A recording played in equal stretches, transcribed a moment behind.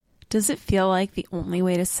Does it feel like the only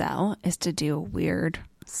way to sell is to do weird,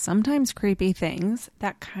 sometimes creepy things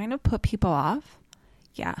that kind of put people off?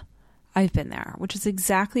 Yeah, I've been there, which is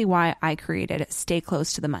exactly why I created Stay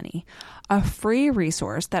Close to the Money, a free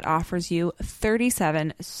resource that offers you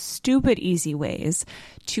 37 stupid easy ways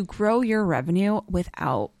to grow your revenue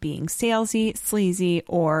without being salesy, sleazy,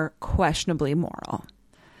 or questionably moral.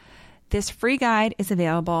 This free guide is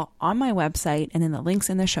available on my website and in the links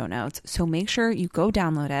in the show notes, so make sure you go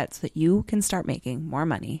download it so that you can start making more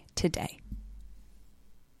money today.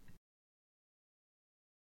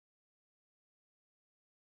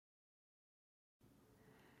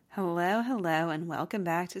 Hello, and welcome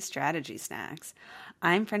back to Strategy Snacks.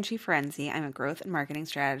 I'm Frenchie Ferenzi. I'm a growth and marketing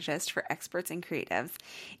strategist for experts and creatives,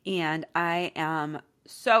 and I am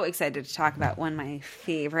so excited to talk about one of my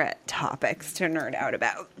favorite topics to nerd out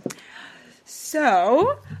about.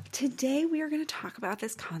 So today we are going to talk about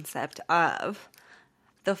this concept of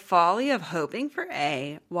the folly of hoping for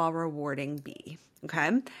A while rewarding B.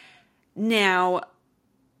 Okay. Now,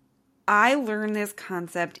 I learned this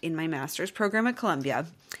concept in my master's program at Columbia,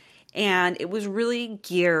 and it was really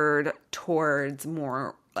geared towards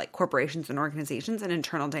more like corporations and organizations and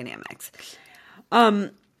internal dynamics.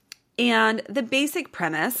 And the basic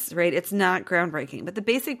premise, right, it's not groundbreaking, but the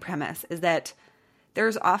basic premise is that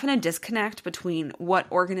there's often a disconnect between what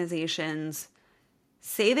organizations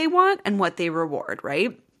say they want and what they reward,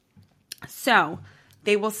 right? So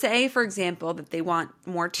they will say, for example, that they want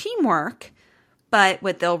more teamwork, but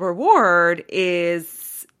what they'll reward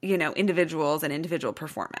is, individuals and individual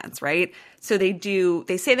performance, right? So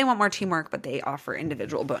they say they want more teamwork, but they offer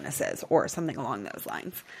individual bonuses or something along those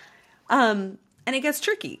lines. And it gets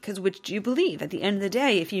tricky because which do you believe? At the end of the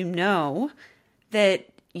day, if you know that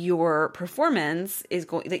your performance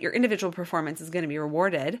that your individual performance is going to be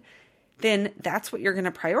rewarded, then that's what you're going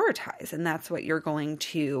to prioritize. And that's what you're going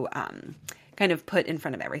to kind of put in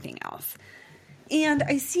front of everything else. And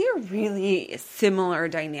I see a really similar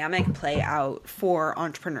dynamic play out for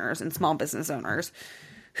entrepreneurs and small business owners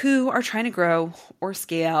who are trying to grow or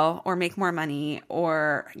scale or make more money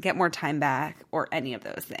or get more time back or any of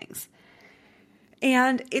those things.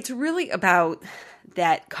 And it's really about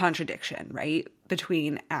that contradiction, right?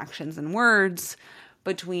 Between actions and words,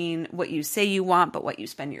 between what you say you want, but what you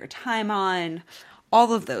spend your time on,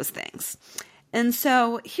 all of those things. And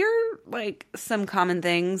so here are like some common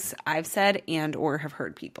things I've said and or have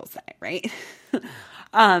heard people say, right?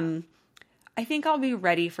 I think I'll be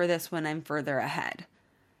ready for this when I'm further ahead.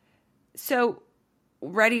 So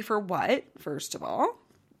ready for what, first of all?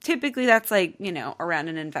 Typically that's like, around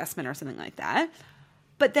an investment or something like that.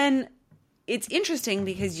 But then it's interesting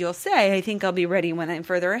because you'll say, I think I'll be ready when I'm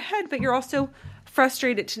further ahead, but you're also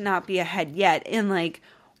frustrated to not be ahead yet. And like,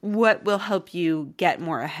 what will help you get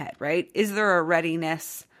more ahead, right? Is there a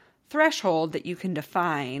readiness threshold that you can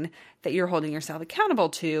define that you're holding yourself accountable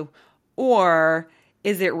to? Or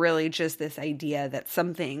is it really just this idea that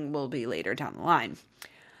something will be later down the line?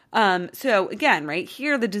 So again, right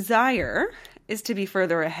here, the desire is to be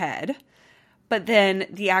further ahead, but then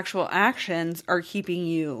the actual actions are keeping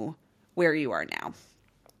you where you are now.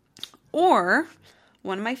 Or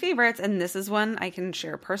one of my favorites, and this is one I can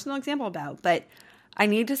share a personal example about, but I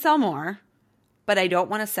need to sell more, but I don't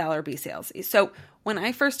want to sell or be salesy. So when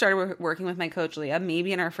I first started working with my coach, Leah,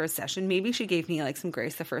 maybe in our first session, maybe she gave me like some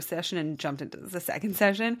grace the first session and jumped into the second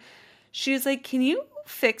session. She was like, can you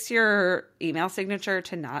fix your email signature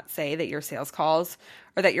to not say that your sales calls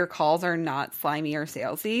or that your calls are not slimy or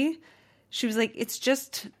salesy? She was like, it's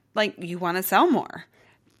just like you want to sell more.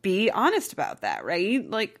 Be honest about that, right?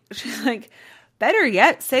 Like, she's like, better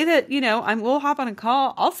yet, say that, we'll hop on a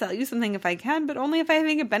call. I'll sell you something if I can, but only if I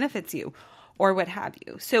think it benefits you or what have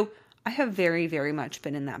you. So I have very, very much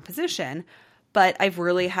been in that position, but I've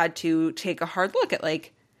really had to take a hard look at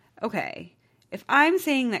like, okay, if I'm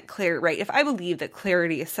saying that right, if I believe that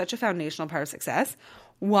clarity is such a foundational part of success,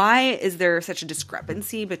 why is there such a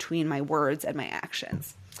discrepancy between my words and my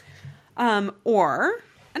actions? Or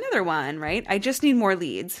another one, right? I just need more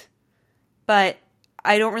leads, but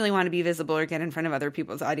I don't really want to be visible or get in front of other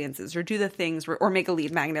people's audiences or do the things or make a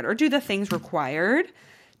lead magnet or do the things required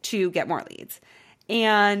to get more leads.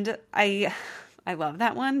 And I love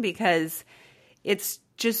that one because it's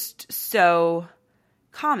just so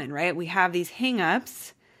common, right? We have these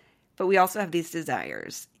hangups, but we also have these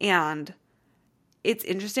desires. And it's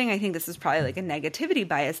interesting. I think this is probably like a negativity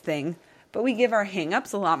bias thing, but we give our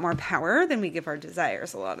hangups a lot more power than we give our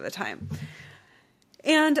desires a lot of the time.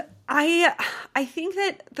 And I think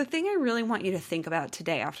that the thing I really want you to think about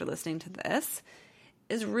today after listening to this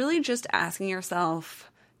is really just asking yourself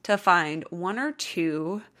to find one or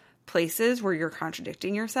two places where you're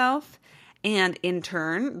contradicting yourself and in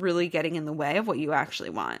turn really getting in the way of what you actually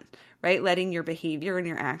want, right? Letting your behavior and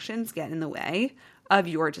your actions get in the way of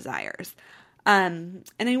your desires. And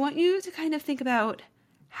I want you to kind of think about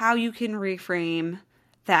how you can reframe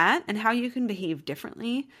that and how you can behave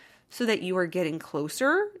differently so that you are getting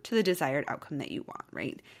closer to the desired outcome that you want,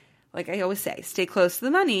 right? Like I always say, stay close to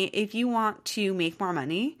the money. If you want to make more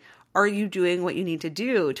money, are you doing what you need to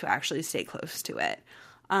do to actually stay close to it?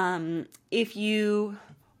 If you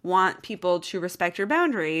want people to respect your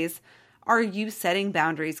boundaries, are you setting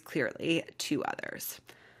boundaries clearly to others?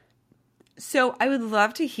 So I would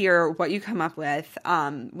love to hear what you come up with.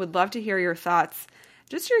 Would love to hear your thoughts,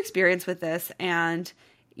 just your experience with this, and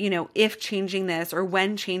if changing this or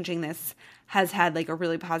when changing this has had like a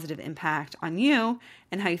really positive impact on you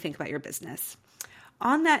and how you think about your business.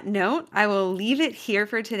 On that note, I will leave it here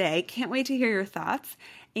for today. Can't wait to hear your thoughts.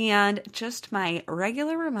 And just my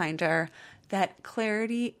regular reminder that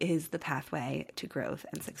clarity is the pathway to growth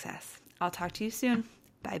and success. I'll talk to you soon.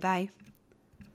 Bye-bye.